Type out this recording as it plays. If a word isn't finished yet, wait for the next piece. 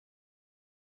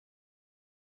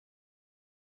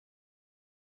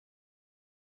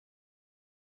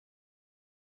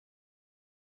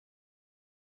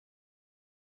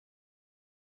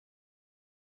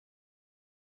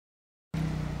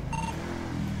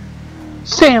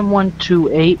Sam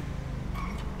 128,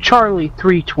 Charlie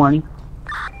 320.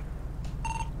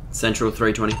 Central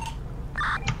 320.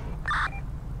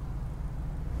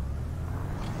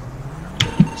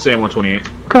 Sam 128.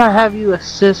 Could I have you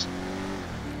assist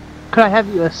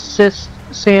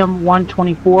Sam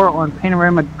 124 on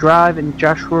Panorama Drive and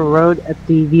Joshua Road at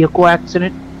the vehicle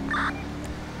accident?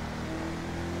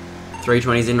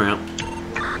 320's en route.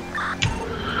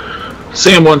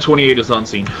 Sam 128 is on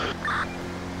scene.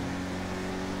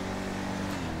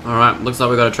 Alright, looks like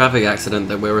we've got a traffic accident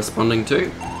that we're responding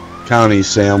to. County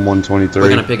Sam 123. We're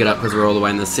going to pick it up because we're all the way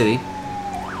in the city.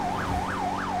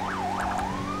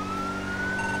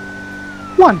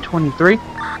 123.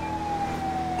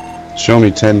 Show me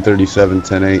 1037,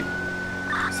 108.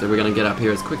 So we're going to get up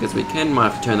here as quick as we can. Might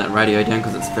have to turn that radio down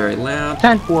because it's very loud.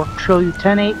 10-4, show you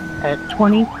 10-8 at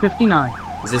 2059.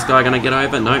 Is this guy going to get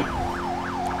over? No.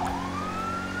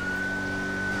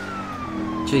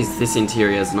 Jeez, this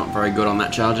interior is not very good on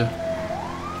that Charger.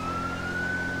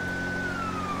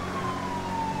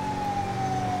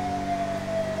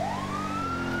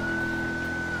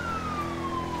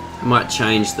 I might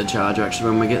change the Charger actually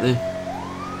when we get there.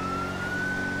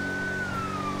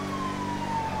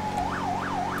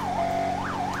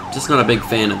 Just not a big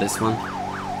fan of this one.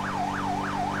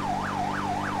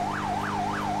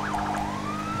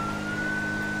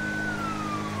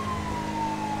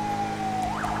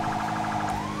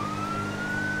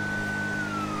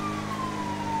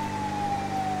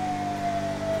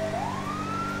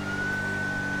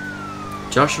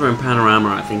 Joshua and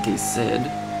Panorama, I think he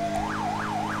said.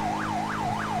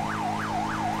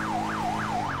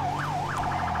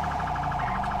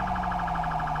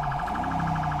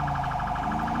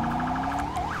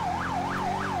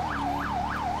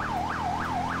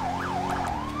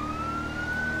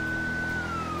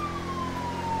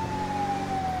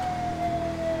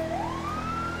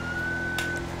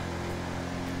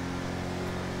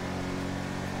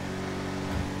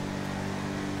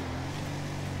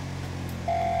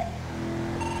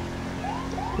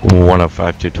 One of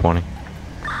 5220.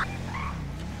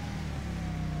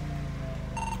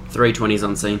 320's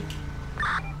on scene.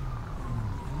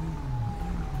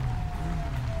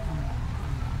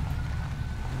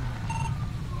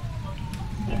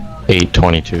 Eight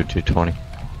 22 220.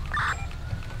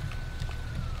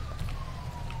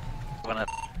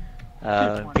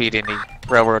 Impede any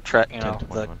railroad track,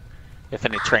 if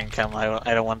any train come,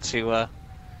 I don't want to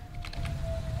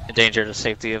endanger the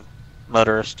safety of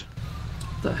motorists.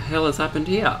 The hell has happened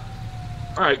here?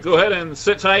 Alright, go ahead and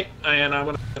sit tight, and I'm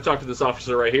going to talk to this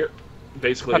officer right here.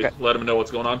 Basically, Okay. let him know what's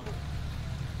going on.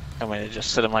 I'm going to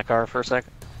just sit in my car for a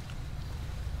second.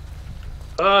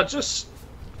 Just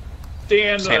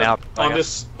stand out, on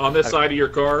this side of your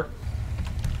car.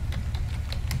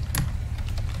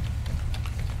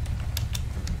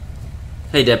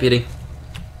 Hey, deputy.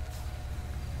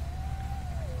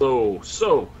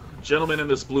 So, gentleman in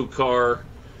this blue car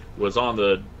was on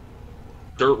the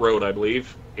dirt road, I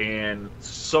believe, and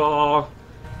saw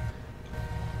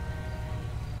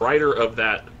rider of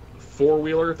that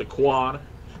four-wheeler, the quad,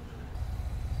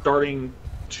 starting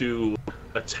to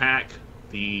attack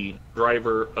the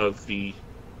driver of the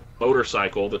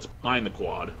motorcycle that's behind the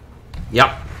quad.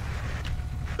 Yep.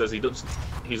 Says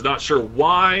he's not sure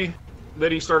why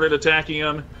that he started attacking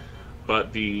him,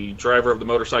 but the driver of the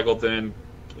motorcycle then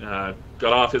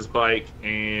got off his bike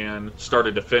and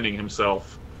started defending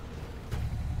himself.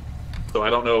 So I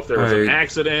don't know if there was an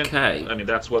accident. Okay. I mean,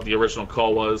 that's what the original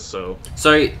call was. So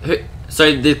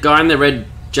the guy in the red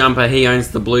jumper, he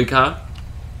owns the blue car.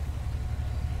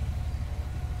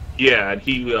 yeah, and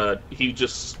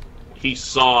he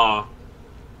saw.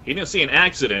 He didn't see an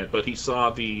accident, but he saw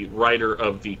the rider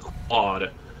of the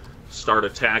quad start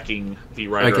attacking the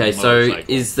rider of the motorcycle.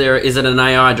 Okay, so is it an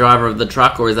AI driver of the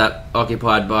truck, or is that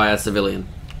occupied by a civilian?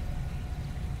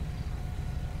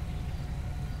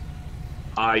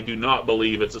 I do not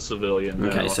believe it's a civilian.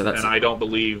 Okay, no. so that's... And I don't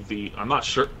believe the... I'm not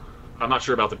sure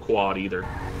about the quad either.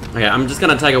 Okay, I'm just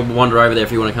going to take a wander over there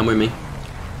if you want to come with me.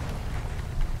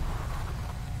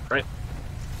 Right.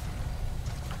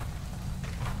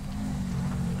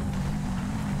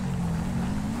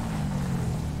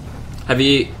 Have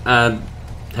you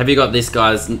got this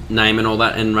guy's name and all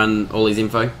that, and run all his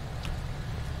info?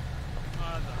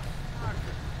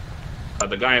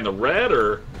 The guy in the red,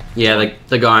 or... Yeah,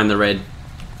 the guy in the red.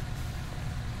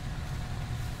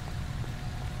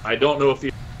 I don't know if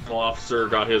the officer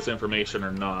got his information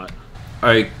or not.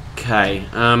 Okay.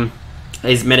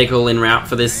 Is medical en route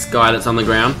for this guy that's on the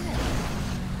ground?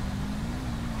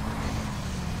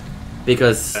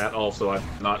 Because... That also, I'm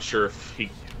not sure if he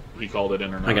called it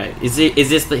in or not. Okay, is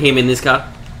this him in this car?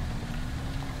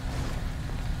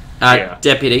 Yeah.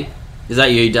 Deputy, is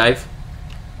that you, Dave?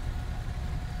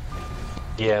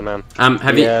 Yeah, man.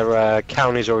 Have you?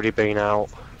 County's already been out.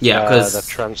 Yeah, because they've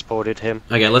transported him.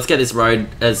 Okay, let's get this road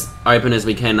as open as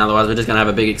we can. Otherwise, we're just gonna have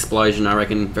a big explosion, I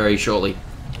reckon, very shortly.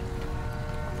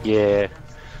 Yeah.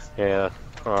 Yeah.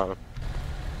 Alright.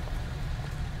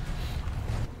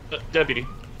 Deputy.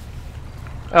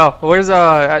 Oh, where's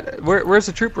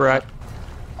the trooper at?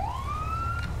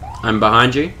 I'm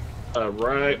behind you.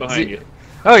 Right behind you.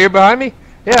 Oh, you're behind me?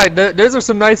 Yeah, those are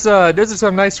some nice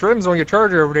rims on your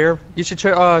Charger over there. You should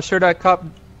show that cop,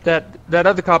 that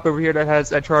other cop over here that has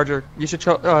that Charger. You should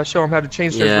show him how to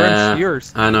change those rims to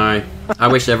yours. I know. I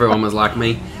wish everyone was like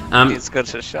me. It's good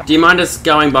to show. Do you mind just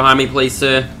going behind me, please,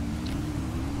 sir?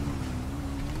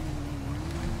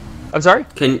 I'm sorry?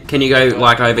 Can you go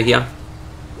like over here?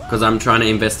 Because I'm trying to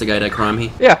investigate a crime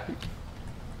here. Yeah.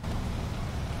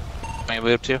 May I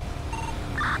move to?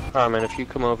 Alright, man, if you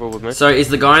come over with me. So is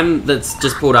the guy that's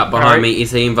just pulled up behind me,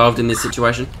 is he involved in this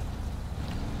situation?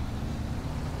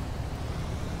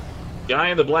 Guy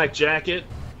in the black jacket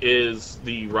is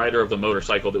the rider of the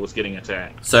motorcycle that was getting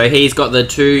attacked. So he's got the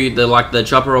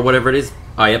chopper or whatever it is?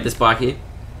 Oh, yep, this bike here.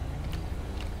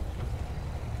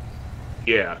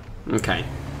 Yeah. Okay.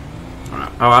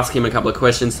 Alright, I'll ask him a couple of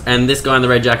questions. And this guy in the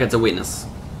red jacket's a witness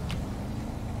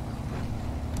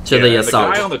to the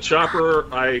assault. The guy on the chopper,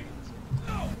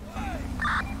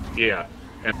 Yeah.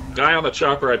 And the guy on the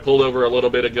chopper I pulled over a little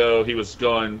bit ago, he was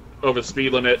going over the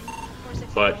speed limit,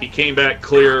 but he came back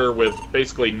clear with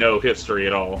basically no history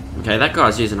at all. Okay, that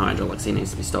guy's using hydraulics. He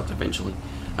needs to be stopped eventually.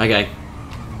 Okay.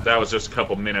 That was just a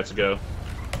couple minutes ago.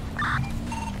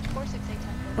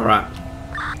 Alright.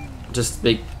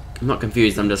 I'm not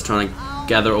confused, I'm just trying to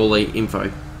gather all the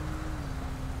info.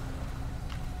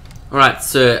 Alright,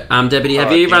 sir, Deputy,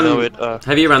 have you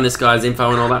run this guy's info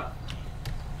and all that?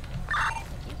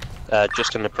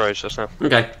 Just in the process now.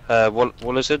 Okay.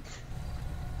 What is it?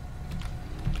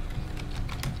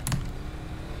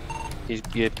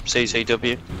 Your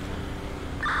CCW?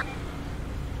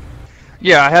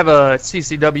 Yeah, I have a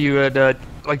CCW and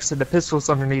like I said, the pistol's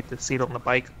underneath the seat on the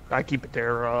bike. I keep it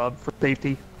there for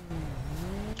safety.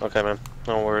 Okay, man.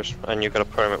 No worries. And you got a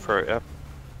permit for it, yeah?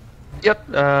 Yep.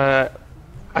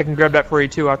 I can grab that for you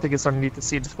too. I think it's underneath the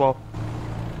seat as well.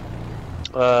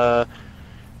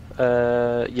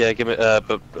 Yeah, give me,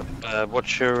 but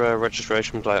what's your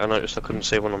registration plate? I noticed I couldn't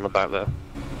see one on the back there.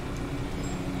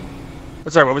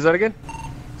 Sorry, what was that again?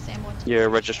 Your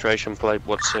registration plate,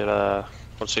 what's your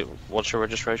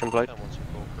registration plate?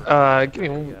 Give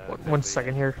me one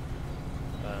second here.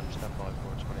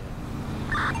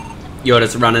 You're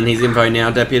just running his info now,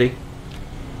 Deputy?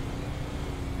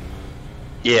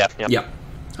 Yeah. Yep.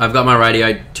 I've got my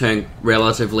radio turned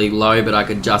relatively low, but I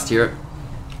could just hear it.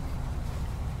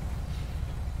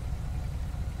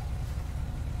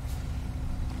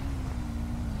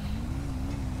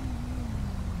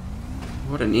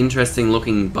 What an interesting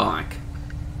looking bike.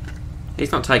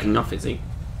 He's not taking off, is he?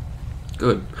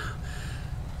 Good.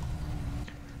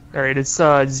 Alright, it's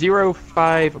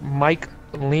 05 Mike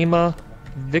Lima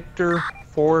Victor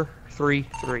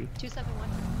 433.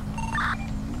 271.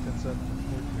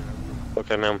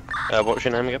 Okay, ma'am. What's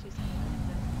your name again?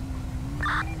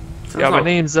 My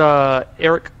name's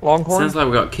Eric Longhorn. Sounds like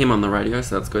we got Kim on the radio,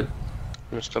 so that's good.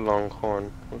 Mr.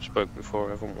 Longhorn. We've spoke before,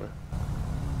 haven't we?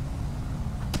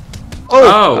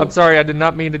 Oh! I'm sorry, I did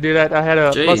not mean to do that. I had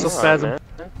a muscle spasm. Right,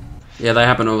 yeah, they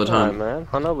happen all the time. Alright, man.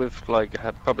 I know we've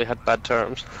probably had bad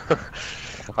terms.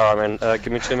 Alright, man.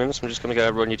 Give me 2 minutes. I'm just gonna go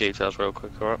run your details real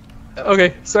quick, alright?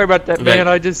 Okay, sorry about that, man.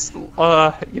 I just,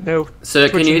 Sir,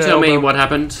 can you tell me what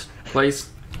happened, please?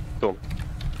 Cool.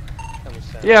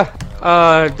 Yeah,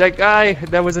 that guy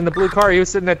that was in the blue car, he was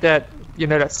sitting at that,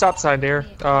 that stop sign there.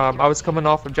 I was coming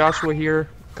off of Joshua here,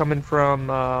 coming from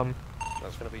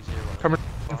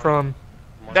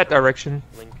that direction.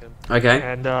 Okay.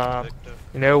 And,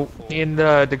 me and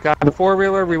the guy in the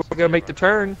four-wheeler, we were going to make the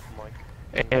turn.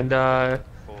 And,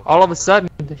 all of a sudden,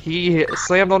 he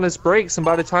slammed on his brakes, and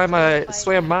by the time I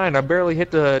slammed mine, I barely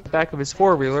hit the back of his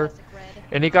four-wheeler.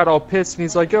 And he got all pissed, and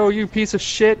he's like, "Oh, you piece of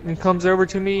shit," and comes over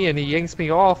to me, and he yanks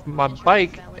me off my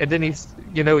bike, and then he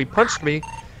punched me.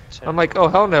 I'm like, "Oh,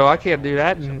 hell no, I can't do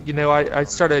that." And, I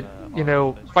started,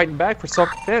 fighting back for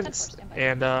self-defense.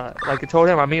 And, like I told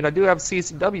him, I do have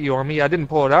CCW on me. I didn't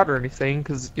pull it out or anything,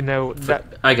 because,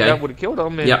 that would have killed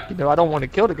him, and, I don't want to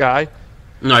kill the guy.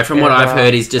 No, from what I've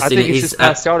heard, he's just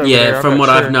passed out over there. From what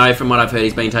I've heard,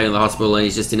 he's been taken to the hospital and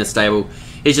he's just in a stable.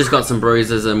 He's just got some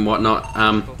bruises and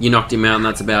whatnot. You knocked him out and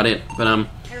that's about it. But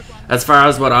as far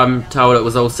as what I'm told, it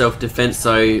was all self-defense.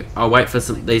 So I'll wait for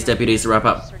these deputies to wrap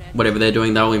up whatever they're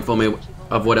doing. They'll inform me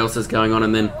of what else is going on,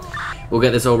 and then we'll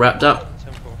get this all wrapped up.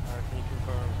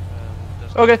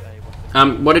 Okay.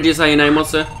 What did you say your name was,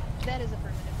 sir?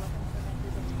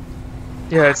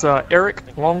 Yeah, it's Eric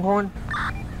Longhorn.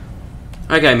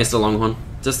 Okay, Mr. Longhorn.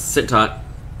 Just sit tight.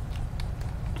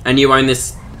 And you own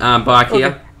this bike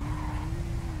here?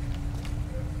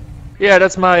 Yeah,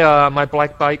 that's my my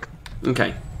black bike.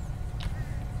 Okay.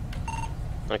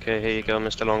 Okay, here you go,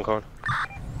 Mr. Longhorn.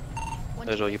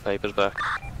 There's all your papers back.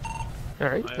 All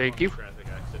right, thank you. Traffic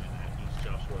accident at East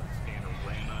Joshua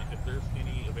Panorama. If there's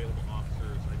any available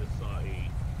officers, I just saw a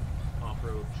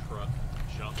off-road truck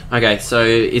jump. Okay, so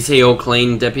is he all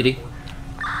clean, Deputy?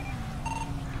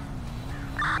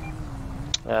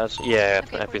 Yeah,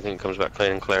 everything comes back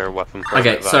clean and clear. Weapon.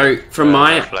 Okay, permit so valid, from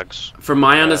my flags.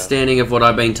 understanding of what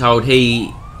I've been told,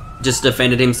 he just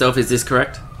defended himself. Is this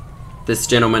correct? This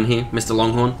gentleman here, Mr.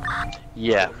 Longhorn.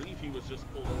 Yeah.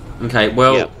 Okay,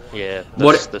 well, Yeah.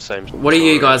 what The same. what do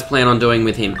you guys plan on doing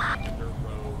with him?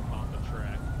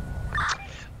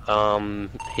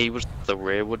 He was the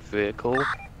rearward vehicle.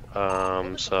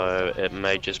 So it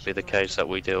may just be the case that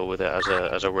we deal with it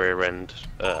as a rear end,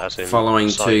 as in Following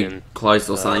too sighting, close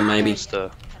or something, maybe.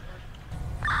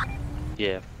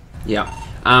 Yeah. Yeah.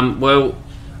 Well,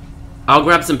 I'll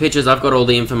grab some pictures. I've got all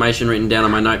the information written down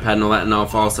on my notepad and all that, and I'll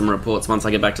file some reports once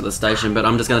I get back to the station. But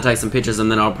I'm just going to take some pictures, and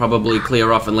then I'll probably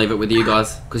clear off and leave it with you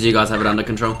guys, because you guys have it under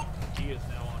control.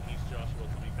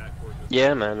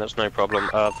 Yeah, man, that's no problem.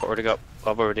 I've already got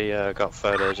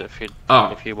photos. If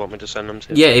you want me to send them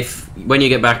to you. Yeah, if when you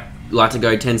get back, like to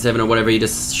go 10-7 or whatever, you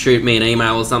just shoot me an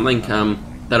email or something.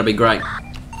 That'll be great.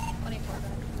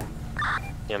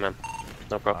 Yeah, man,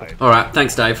 no problem. All right,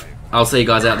 thanks, Dave. I'll see you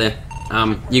guys out there.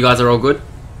 You guys are all good?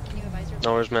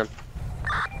 No worries, man.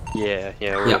 Yeah,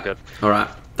 we're all good. All right,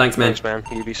 thanks, man. Thanks,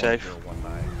 man. You be safe.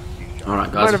 All right,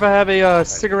 Mind guys. if I have a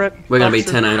cigarette? We're gonna be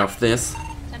officer? 10-8 off this.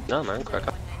 No, man, crack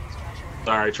up.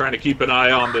 Sorry, trying to keep an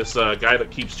eye on this guy that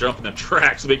keeps jumping the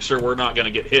tracks, make sure we're not going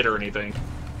to get hit or anything.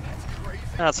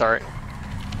 That's alright.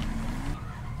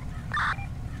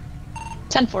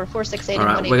 10-4, 468 All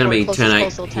and right, we're gonna be 184, 10-8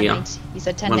 closest postal, here. 10-8. You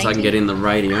said 10-19? Once I can get in the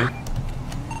radio.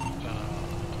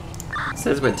 It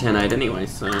says we're 10-8 anyway,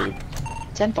 so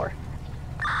 10-4.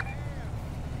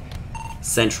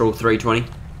 Central 320.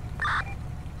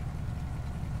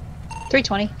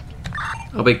 320.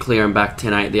 I'll be clearing back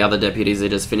 10-8. The other deputies are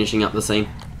just finishing up the scene.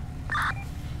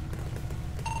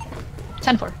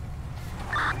 10-4.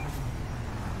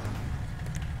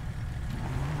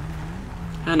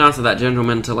 How nice of that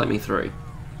gentleman to let me through.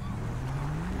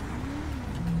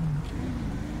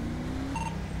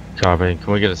 Copy.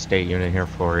 Can we get a state unit here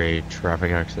for a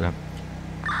traffic accident?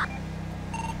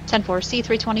 10-4.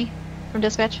 C320 from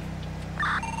dispatch.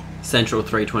 Central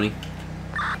 320.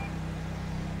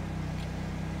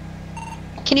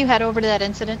 Can you head over to that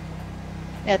incident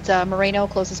at Moreno?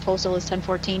 Closest postal is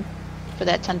 1014 for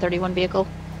that 1031 vehicle.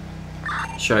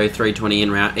 Show 320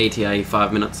 en route. ETA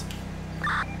 5 minutes.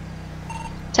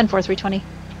 10-4, 320.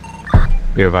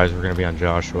 Be advised, we're going to be on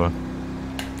Joshua.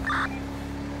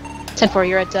 10-4,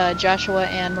 you're at Joshua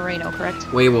and Moreno,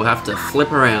 correct? We will have to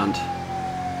flip around.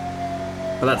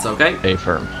 But that's okay. A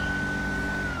firm.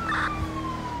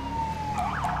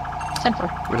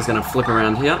 10-4. We're just going to flip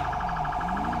around here.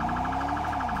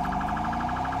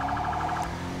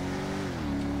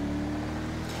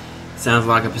 Sounds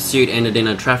like a pursuit ended in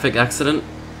a traffic accident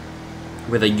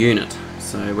with a unit.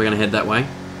 So we're going to head that way.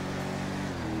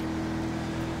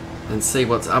 And see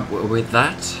what's up with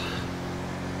that.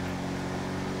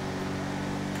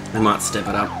 We might step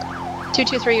it up.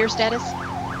 223, your status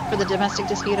for the domestic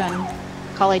dispute on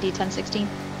call ID 1016.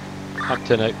 Up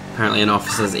 10-8. Apparently an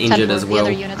officer's injured 10-4, as the well,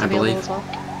 other units I available believe. as well.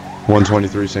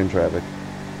 123, same traffic.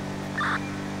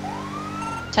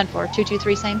 10-4,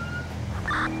 223, same.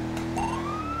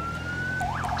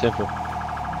 10-4.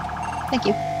 Thank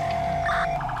you.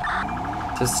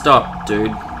 Just stop,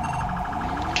 dude.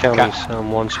 County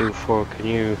Sam 124. Can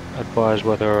you advise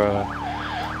whether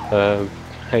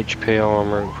HPO en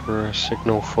route for a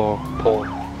signal for Paul?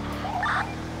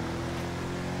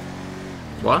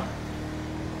 What?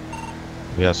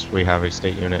 Yes, we have a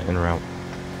state unit en route.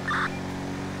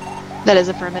 That is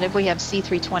affirmative. We have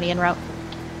C320 en route.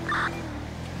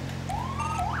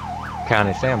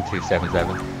 County Sam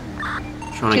 277.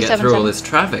 Trying to get through all this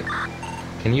traffic.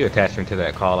 Can you attach me to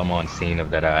that call? I'm on scene of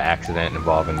that accident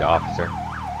involving the officer.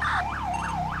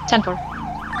 10-4.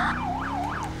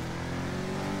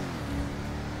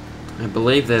 I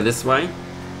believe they're this way.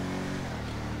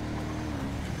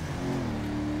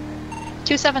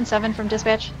 277 from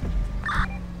dispatch.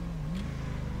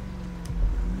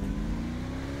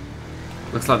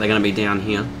 Looks like they're going to be down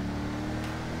here.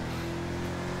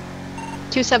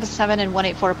 277 and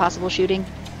 184 possible shooting.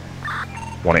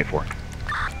 184.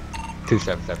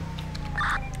 277.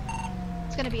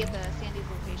 It's going to be at the Sandy's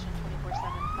location, 24/7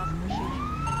 possible shooting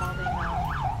involving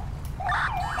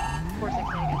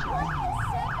 468. I got you.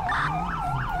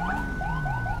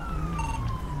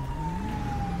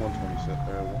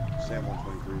 127. Sam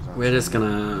 123 is on. We're just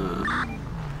gonna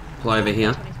play over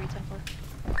here. 23, 10-4.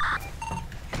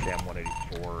 Sam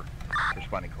 184,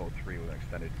 responding code 3 with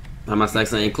extended. I must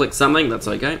accidentally click something, that's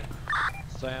okay.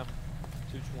 Sam,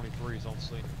 223 is on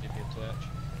scene. Give me attached.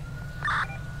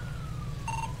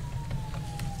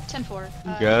 10-4.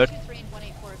 Good. 2-3 and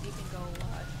 184 if you can go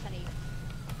 10-8.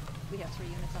 We have 3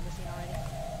 units on the scene already.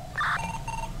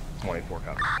 184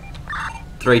 copy.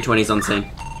 320's on scene.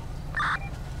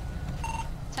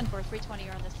 10-4, 320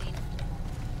 are on the scene.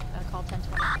 Call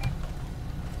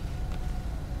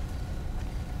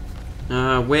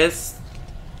 10-20.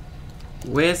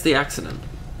 Where's the accident?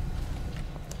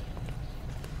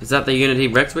 Is that the unit he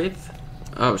wrecked with?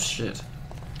 Oh shit.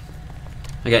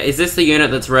 Okay, is this the unit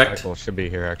that's wrecked? Michael should be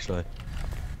here actually.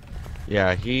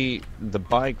 Yeah, the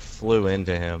bike flew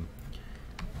into him.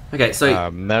 Okay, so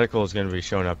medical is going to be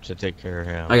showing up to take care of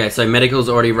him. okay, so medical's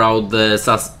already rolled the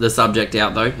subject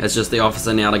out though. It's just the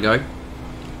officer now to go.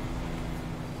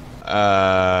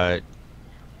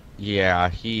 Yeah,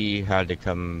 he had to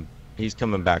come. He's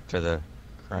coming back to the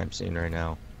crime scene right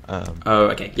now. Oh,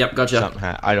 okay. Yep,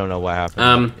 gotcha. I don't know what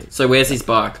happened. So where's his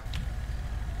bike?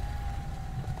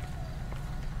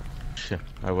 Shit,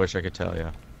 I wish I could tell you.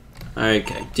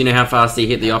 Okay. Do you know how fast he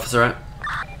hit the officer at?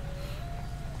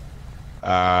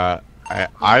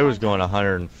 I was going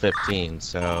 115,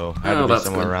 so had to be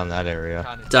somewhere around that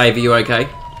area. Dave, are you okay?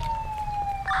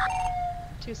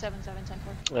 277,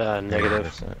 10-4.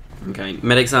 Negative. Okay,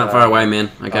 medics aren't far away,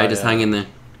 man. Okay, just hang in there.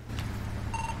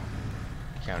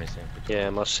 County scene. Yeah,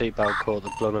 my seatbelt caught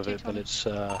the blunt of it, but it's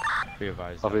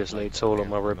obviously it's all on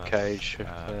my rib cage.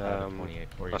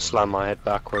 I slammed my head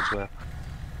backwards, man.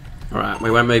 Alright, we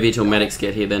won't move you till medics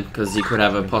get here then, because you could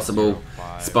have a possible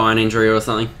spine injury or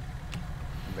something.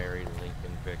 Mary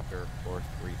Lincoln Victor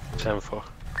 433. 10-4.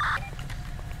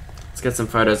 Let's get some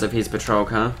photos of his patrol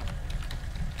car.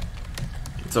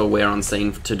 It's all we're on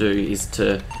scene to do is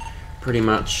to pretty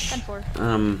much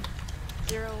 10-4.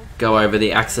 go over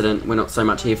the accident. We're not so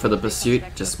much here for the pursuit,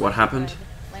 just what happened.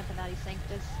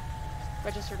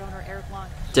 Registered owner Eric Long.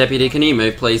 Deputy, can you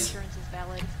move, please? Insurance is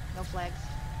valid. No flags.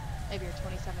 Maybe your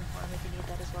 27 form if you need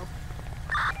that as well.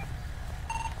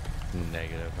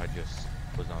 Negative. I just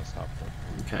was on stop.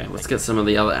 Okay, let's get some of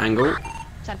the other angle.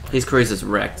 10-4. His cruiser's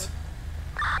wrecked.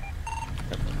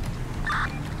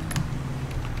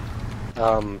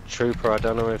 Trooper, I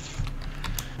don't know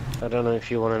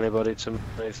if you want anybody to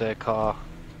move their car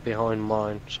behind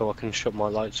mine so I can shut my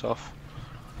lights off.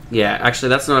 Yeah, actually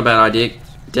that's not a bad idea.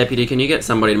 Deputy, can you get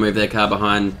somebody to move their car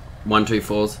behind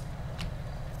 124's?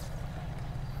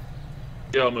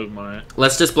 Yeah, I'll move mine.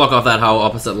 Let's just block off that whole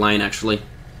opposite lane, actually.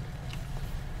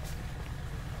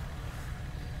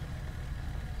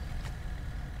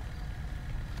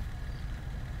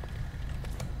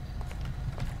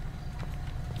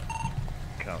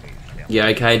 You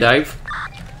okay, Dave?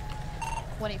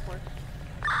 184.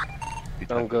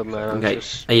 I'm good, man. Okay.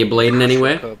 Are you bleeding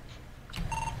anywhere?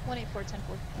 184, 10-4.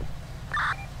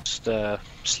 Just a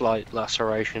slight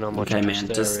laceration on my chest man,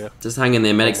 area. just hang in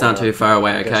there. Medics aren't too far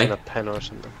away, okay? A pen or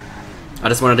something. I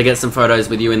just wanted to get some photos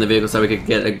with you in the vehicle so we could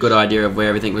get a good idea of where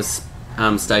everything was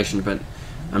stationed, but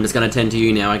I'm just going to tend to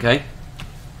you now, okay?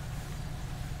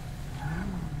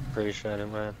 Appreciate it,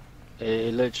 man.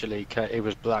 He literally, he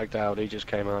was blacked out. He just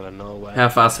came out of nowhere. How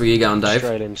fast were you going, Dave?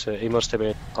 Straight into it. He must have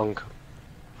been on.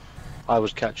 I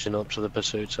was catching up to the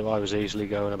pursuit, so I was easily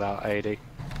going about 80.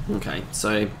 Okay,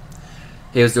 so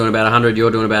he was doing about 100, you're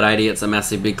doing about 80. It's a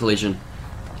massive big collision.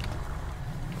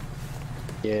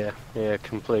 Yeah,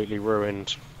 completely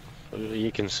ruined.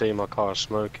 You can see my car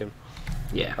smoking.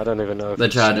 Yeah. I don't even know if the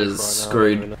it's Charger's safe right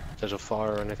screwed. now. I don't even know if there's a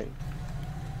fire or anything.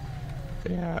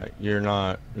 Yeah, you're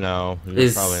not. No,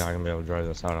 you're probably not gonna be able to drive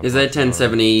this out. Is there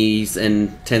 1070s and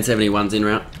 1071s en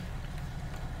route?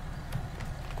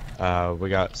 We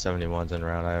got 71s en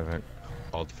route. I haven't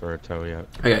called for a tow yet.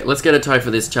 Okay, let's get a tow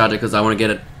for this Charger because I want to get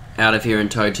it out of here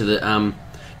and towed to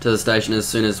the station as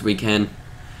soon as we can.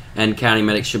 And county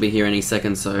medics should be here any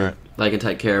second, so they can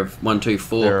take care of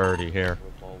 124. They're already here.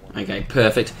 Okay,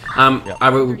 perfect.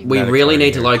 Yep. We really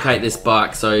need to locate this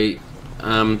bike. So,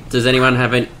 does anyone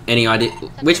have any idea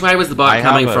which way was the bike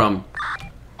coming from?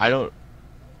 I don't.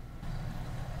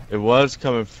 It was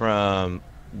coming from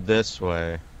this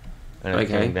way, and it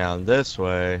came down this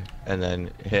way, and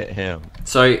then hit him.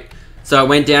 So it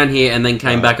went down here and then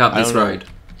came back up this road.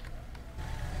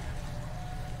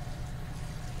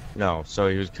 No, so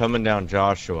he was coming down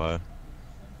Joshua.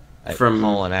 From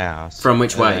hauling ass. From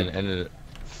which way? And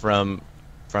from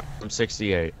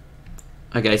 68.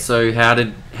 Okay, so how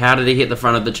did he hit the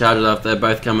front of the Charger if they're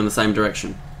both coming the same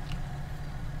direction?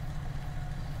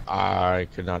 I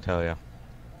could not tell you.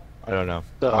 I don't know.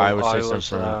 So I was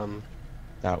from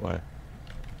that way.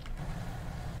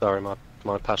 Sorry,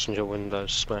 my passenger window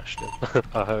smashed in.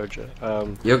 I heard you.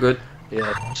 You're good.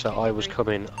 Yeah, so I was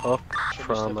coming up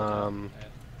from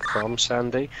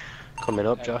Sandy, coming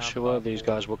up Joshua. These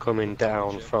guys were coming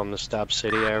down from the Stab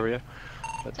City area,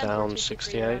 down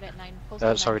 68.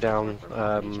 Sorry, down.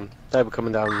 They were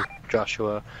coming down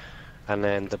Joshua, and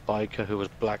then the biker who was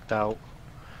blacked out.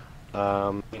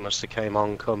 He must have came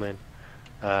oncoming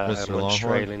and went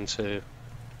straight into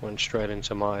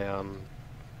my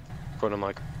front of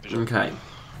my cruiser. Okay.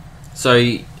 So,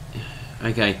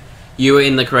 okay, you were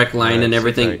in the correct lane and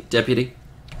everything, Deputy?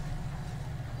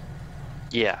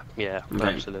 Yeah, okay.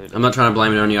 Absolutely. I'm not trying to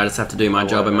blame it on you, I just have to do my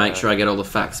job and make sure I get all the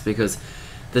facts, because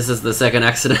this is the second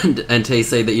accident and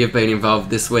TC that you've been involved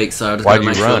this week, so I just got to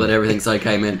make sure that everything's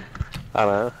okay, man. I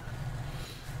know.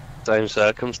 Same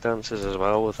circumstances as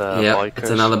well with bikers. It's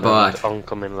another bike.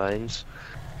 Oncoming lanes.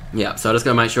 Yeah, so I just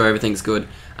got to make sure everything's good.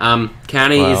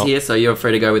 County is here, so you're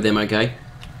free to go with them, okay?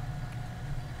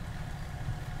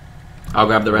 I'll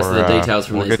grab the rest of the details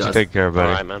from these guys. We'll get to take care of it.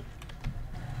 Alright, man.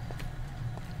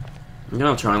 I'm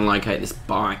gonna try and locate this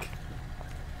bike.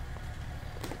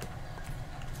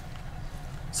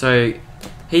 So,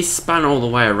 he's spun all the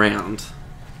way around.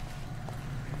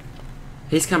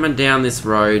 He's coming down this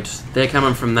road. They're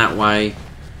coming from that way.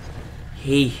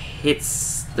 He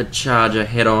hits the Charger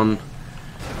head on.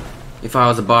 If I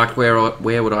was a bike, where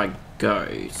would I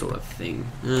go? Sort of thing.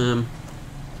 Sam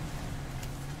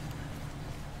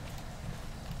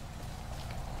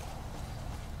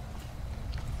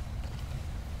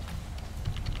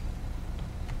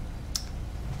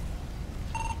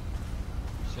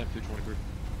 223.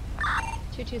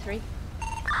 223.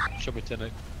 Show me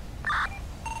 10-8.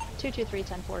 223,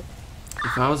 10-4.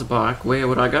 If I was a bike, where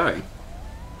would I go?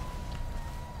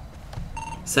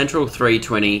 Central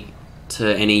 320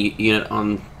 to any unit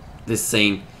on this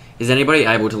scene. Is anybody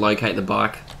able to locate the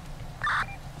bike?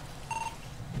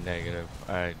 Negative.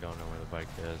 I don't know where the bike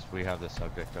is. We have the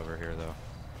subject over here, though.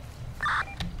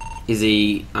 Is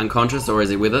he unconscious or is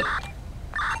he with it?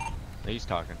 He's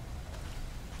talking.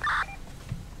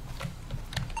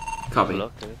 Copy.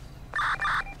 Look,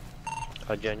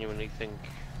 I genuinely think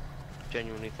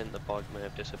the bike may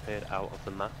have disappeared out of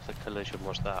the map. The collision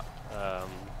was that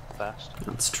fast.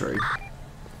 That's true.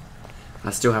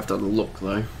 I still have to look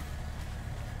though.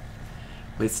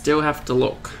 We still have to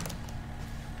look.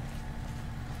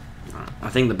 I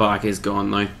think the bike is gone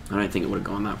though. I don't think it would have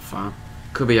gone that far.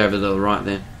 Could be over to the right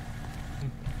there.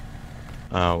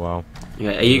 Oh well.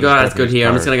 Yeah, are you guys good here?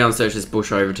 I'm just gonna go and search this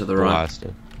bush over to the right.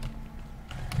 Blasted.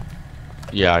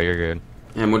 Yeah, you're good.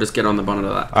 And we'll just get on the bonnet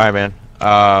of that. Alright, man.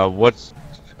 What's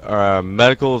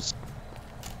medicals?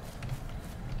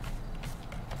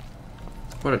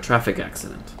 What a traffic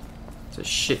accident. It's a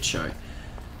shit show.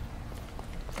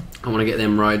 I want to get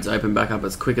them roads open back up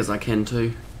as quick as I can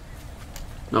too.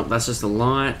 Nope, that's just a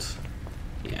light.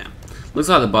 Yeah. Looks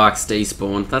like the bike's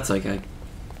despawned. That's okay.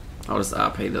 I'll just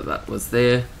RP that was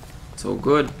there. It's all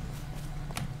good.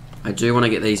 I do want to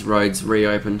get these roads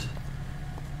reopened.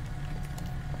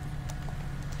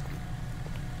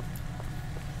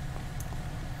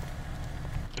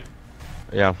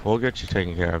 Yeah, we'll get you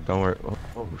taken care of. Don't worry.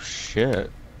 Oh shit.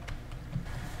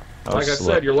 Like I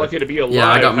said, you're lucky to be alive. Yeah,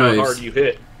 I got how moves. hard you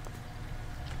hit.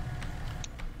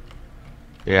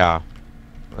 Yeah.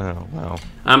 Oh well.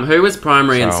 Who was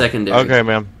primary and secondary? Okay,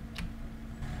 ma'am.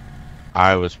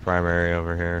 I was primary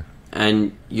over here.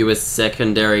 And you were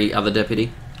secondary, other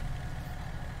deputy?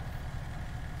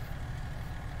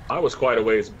 I was quite a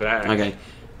ways back. Okay.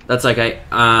 That's okay.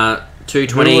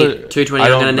 220, I'm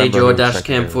going to need your dash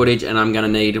cam footage, and I'm going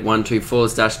to need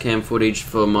 124's dash cam footage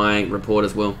for my report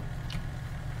as well.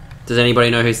 Does anybody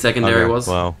know who secondary was?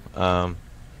 Well,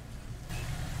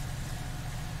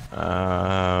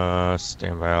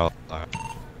 stand by.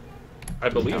 I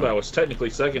believe I was technically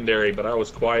secondary, but I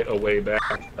was quite a way back.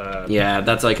 Yeah,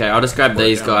 that's okay. I'll just grab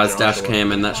these guys' dash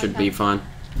cam, and that should be fine.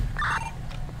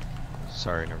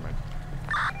 Sorry, never mind.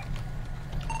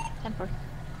 10-4.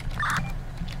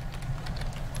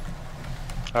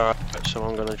 Alright, so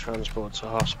I'm going to transport to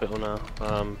hospital now.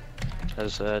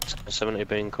 There's 70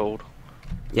 being called.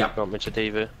 Yep. Want me to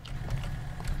DV?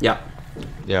 Yep.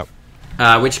 Yep.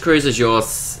 Which cruise is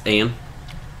yours, Ian?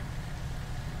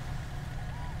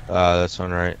 This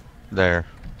one right there.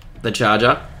 The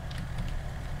Charger?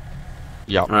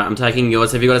 Yep. Alright, I'm taking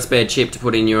yours. Have you got a spare chip to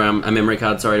put in your, a memory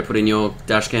card, sorry, to put in your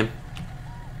dash cam?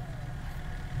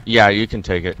 Yeah, you can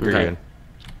take it. You're Okay. good.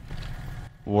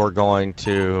 We're going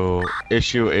to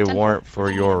issue a warrant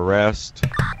for your arrest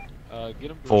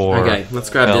for okay, let's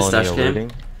grab this dash eluding,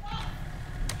 cam.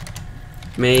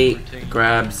 Me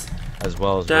grabs as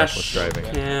well as dash reckless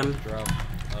driving. cam.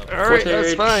 Alright,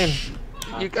 that's fine.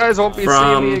 You guys won't be seeing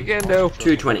From me again, though.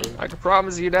 220. I can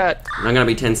promise you that. I'm gonna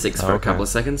be 10-6 for a couple of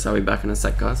seconds, so I'll be back in a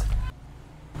sec, guys.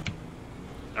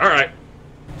 Alright.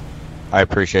 I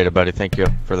appreciate it, buddy. Thank you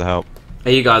for the help.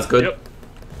 Are you guys good? Yep.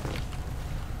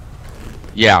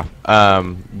 Yeah.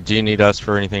 Do you need us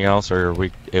for anything else, or are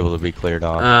we able to be cleared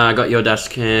off? I got your dash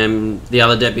cam. The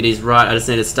other deputy's right. I just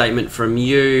need a statement from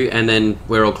you, and then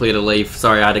we're all clear to leave.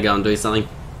 Sorry, I had to go and do something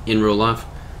in real life.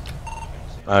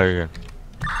 Oh, you're good.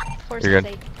 You're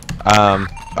good.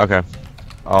 Okay.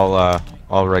 I'll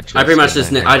write you. I pretty much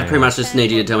just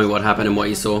need you to tell me what happened and what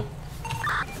you saw.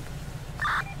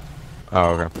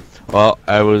 Oh, okay. Well,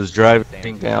 I was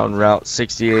driving down Route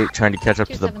 68 trying to catch up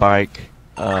to the bike.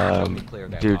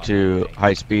 Due to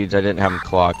high speeds, I didn't have them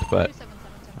clocked, but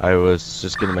I was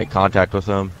just gonna make contact with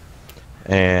him,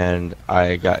 and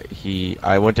I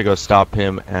went to go stop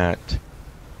him at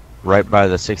right by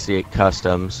the 68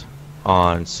 Customs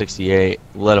on 68,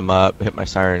 lit him up, hit my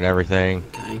siren and everything.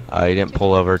 Okay. He didn't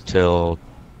pull over till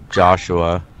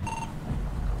Joshua.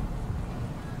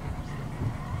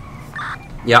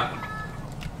 Yep.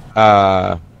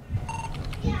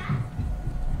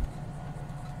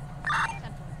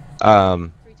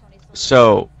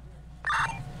 So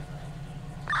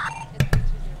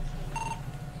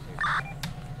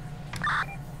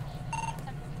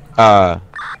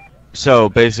so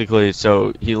basically,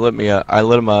 so he lit me up, I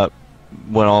lit him up,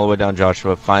 went all the way down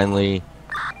Joshua, finally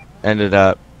ended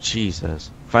up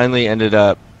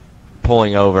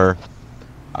pulling over.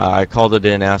 I called it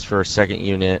in, asked for a second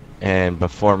unit, and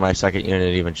before my second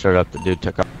unit even showed up, the dude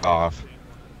took off.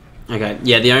 Okay,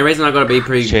 yeah, the only reason I've got to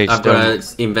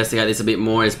investigate this a bit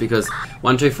more is because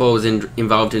 124 was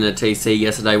involved in a TC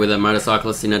yesterday with a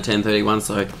motorcyclist in a 1031,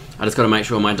 so I just got to make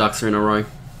sure my ducks are in a row.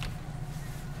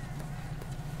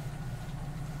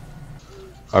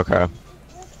 Okay.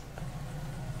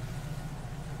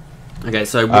 Okay,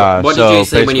 so what did you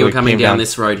see when you were coming down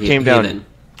this road here then?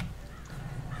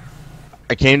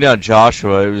 I came down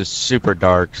Joshua, it was super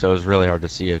dark, so it was really hard to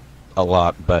see it a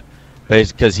lot, but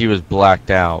basically because he was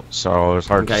blacked out, so it was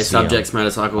hard to see Okay, subject's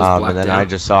motorcycle was blacked out. And then I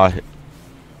just saw,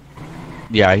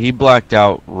 yeah, he blacked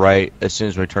out right as soon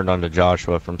as we turned onto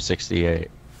Joshua from 68.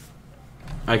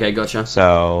 Okay, gotcha.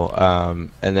 So,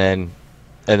 and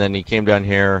then he came down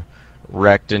here,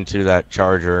 wrecked into that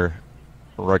Charger,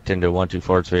 wrecked into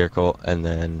 124's vehicle, and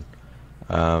then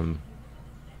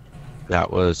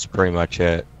that was pretty much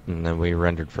it. And then we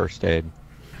rendered first aid.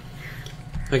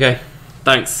 Okay,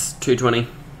 thanks, 220.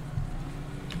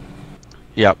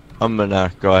 Yep, I'm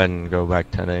gonna go ahead and go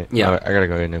back 10-8. Yeah. I gotta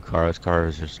go get a new car. This car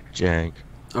is just jank.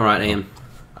 Alright, Ian.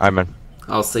 Alright, man.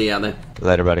 I'll see you out there.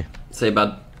 Later, buddy. See you,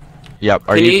 bud. Yep,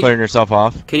 are you clearing yourself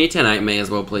off? Can you 10-8 me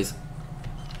as well, please?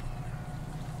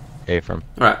 Affirm.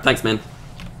 Alright, thanks, man.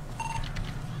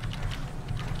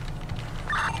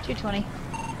 220.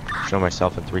 Show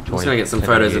myself at 320. I'm just gonna get some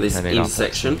photos of this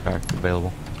intersection.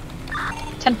 Available.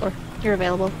 10-4. You're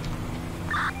available.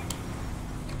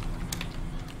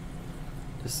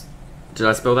 Did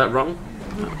I spell that wrong?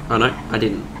 Oh no, I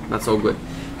didn't. That's all good.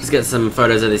 Just get some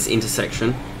photos of this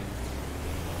intersection.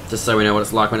 Just so we know what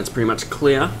it's like when it's pretty much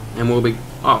clear. And we'll be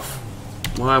off.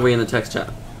 Why are we in the text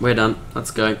chat? We're done.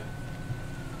 Let's go.